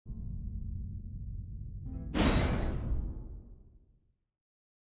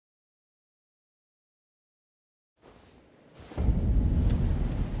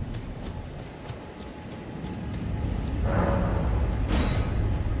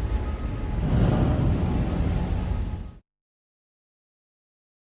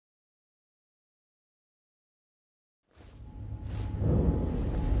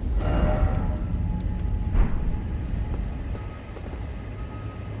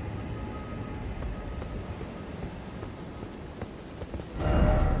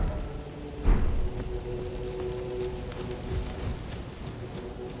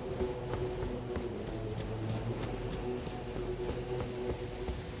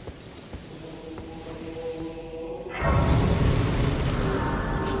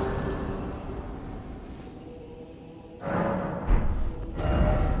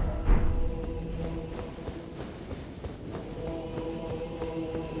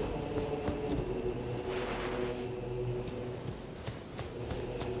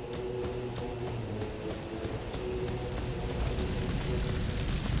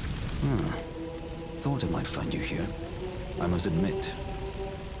thought I might find you here. I must admit,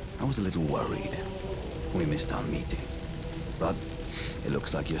 I was a little worried. We missed our meeting. But it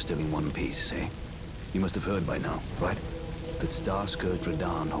looks like you're still in one piece, eh? You must have heard by now, right? That Starscourge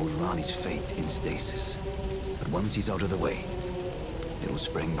Radahn holds Ranni's fate in stasis. But once he's out of the way, it'll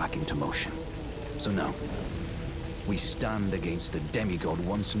spring back into motion. So now, we stand against the demigod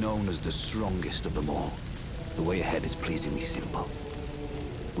once known as the strongest of them all. The way ahead is pleasingly simple.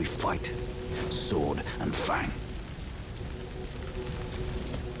 We fight, sword and fang.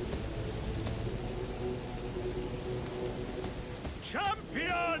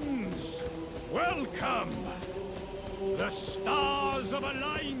 Champions! Welcome! The stars have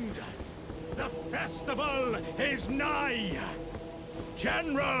aligned! The festival is nigh!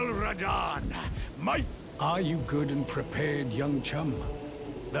 General Radahn, might... Are you good and prepared, young chum?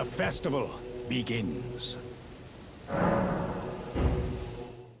 The festival begins.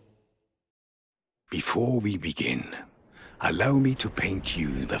 Before we begin, allow me to paint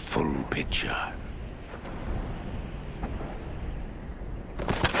you the full picture.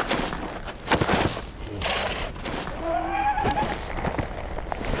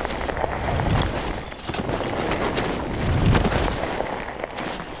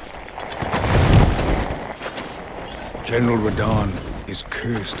 General Radahn is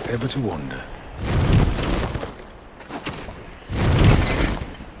cursed ever to wander.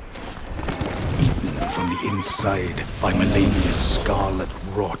 Eaten from the inside by millennia's scarlet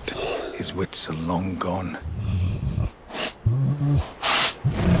rot, his wits are long gone.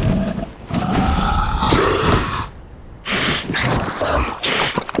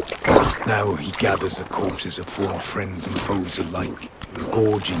 Now he gathers the corpses of former friends and foes alike,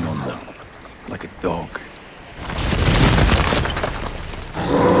 gorging on them like a dog.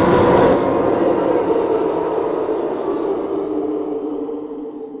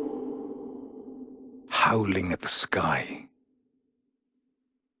 Howling at the sky.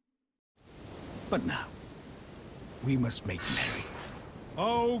 But now, we must make merry.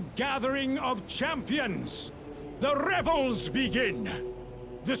 O gathering of champions! The revels begin!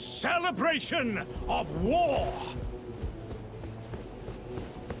 The celebration of war!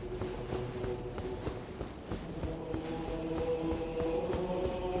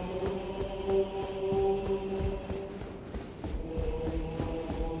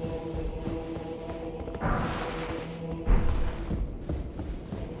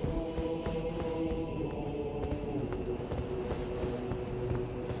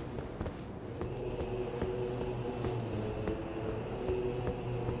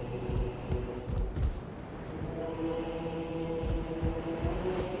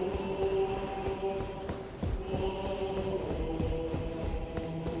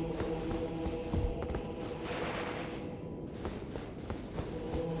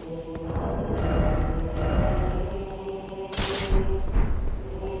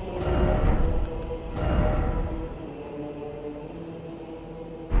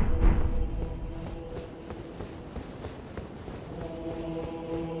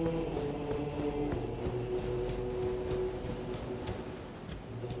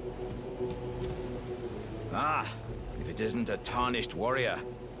 If it isn't a tarnished warrior.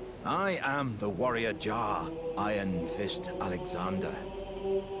 I am the warrior Jar, Iron Fist Alexander.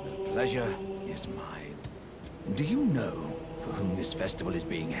 The pleasure is mine. Do you know for whom this festival is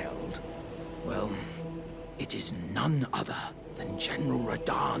being held? Well, it is none other than General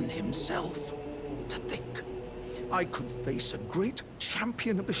Radahn himself. To think, I could face a great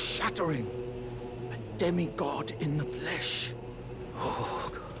champion of the Shattering, a demigod in the flesh.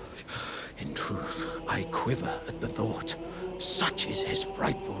 Oh, gosh. In truth, I quiver at the thought. Such is his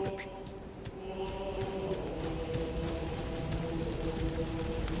frightful appearance.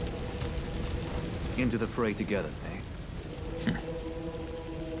 Into the fray together, eh?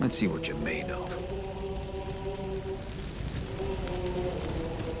 Let's see what you're made of.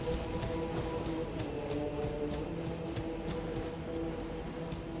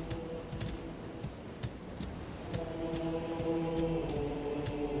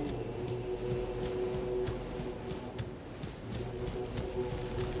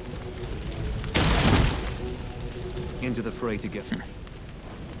 Into the fray together.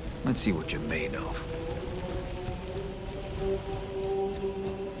 Let's see what you're made of.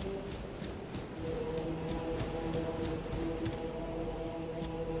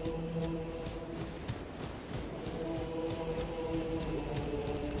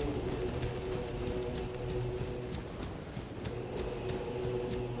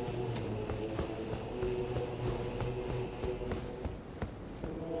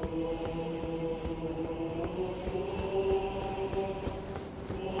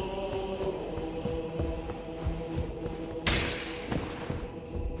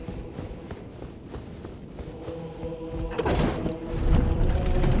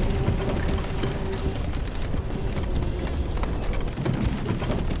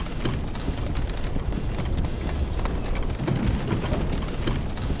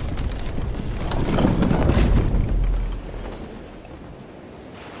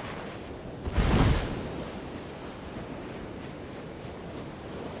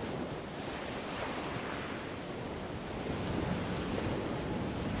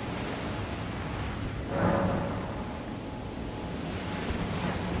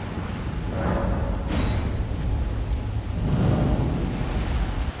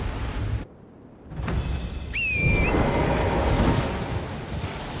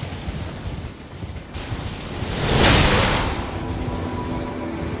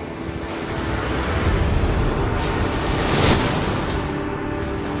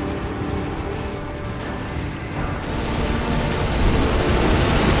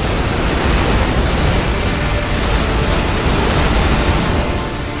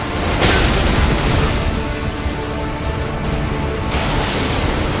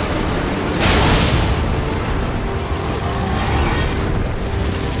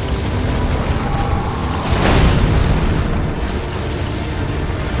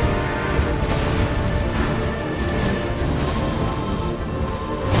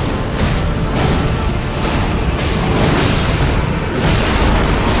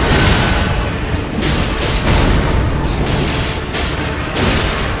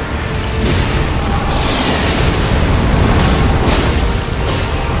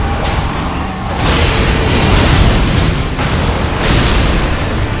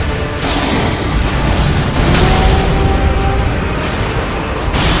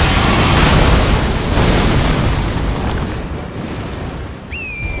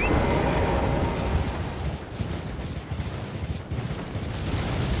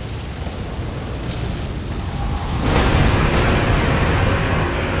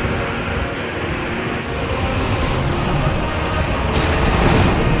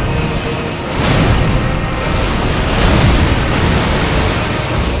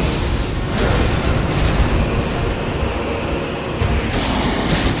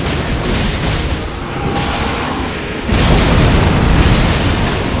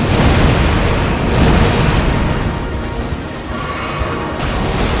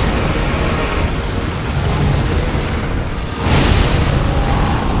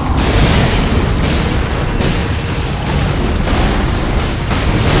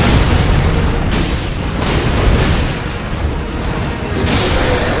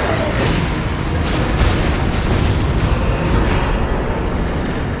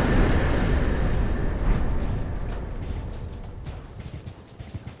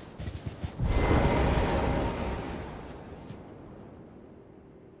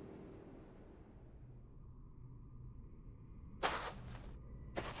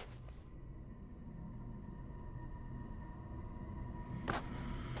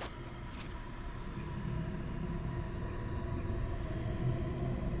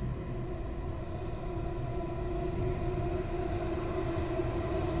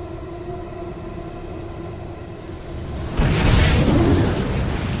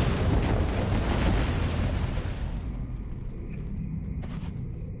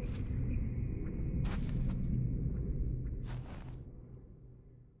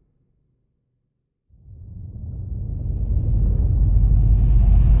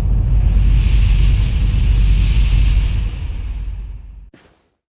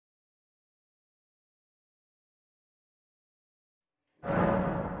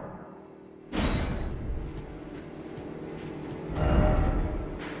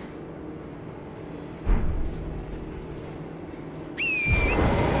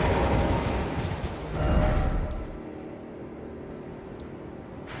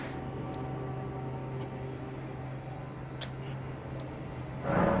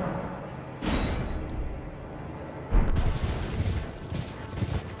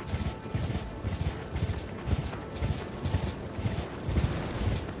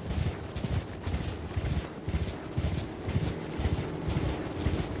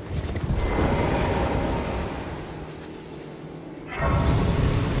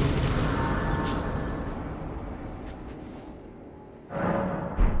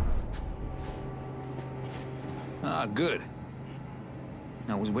 Ah, good.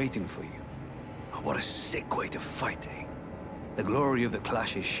 I was waiting for you. Oh, what a sick way to fight, eh? The glory of the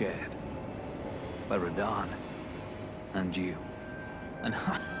clash is shared. By Radahn. And you. And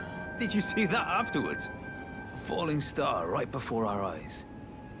did you see that afterwards? A falling star right before our eyes.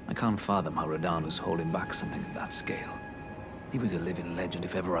 I can't fathom how Radahn was holding back something of that scale. He was a living legend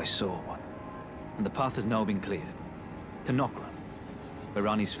if ever I saw one. And the path has now been cleared. To Nokran, where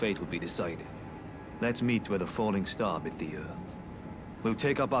Ranni's fate will be decided. Let's meet where the falling star bit the earth. We'll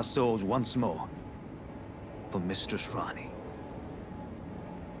take up our swords once more for Mistress Ranni.